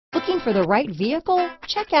Looking for the right vehicle?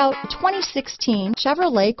 Check out 2016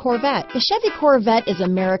 Chevrolet Corvette. The Chevy Corvette is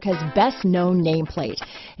America's best-known nameplate.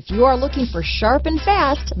 If you are looking for sharp and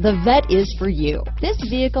fast, the Vette is for you. This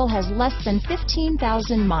vehicle has less than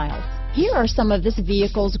 15,000 miles. Here are some of this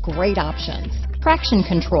vehicle's great options: traction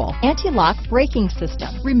control, anti-lock braking system,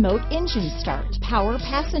 remote engine start, power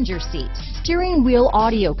passenger seat, steering wheel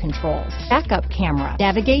audio controls, backup camera,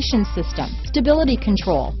 navigation system, stability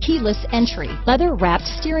control, keyless entry, leather-wrapped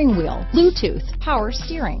steering wheel, Bluetooth, power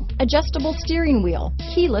steering, adjustable steering wheel,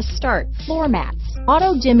 keyless start, floor mats,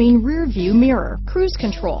 auto-dimming rear view mirror, cruise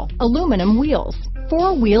control, aluminum wheels,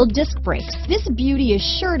 four-wheel disc brakes. This beauty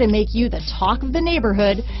is sure to make you the talk of the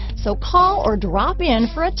neighborhood, so call or drop in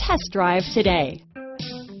for a test drive today.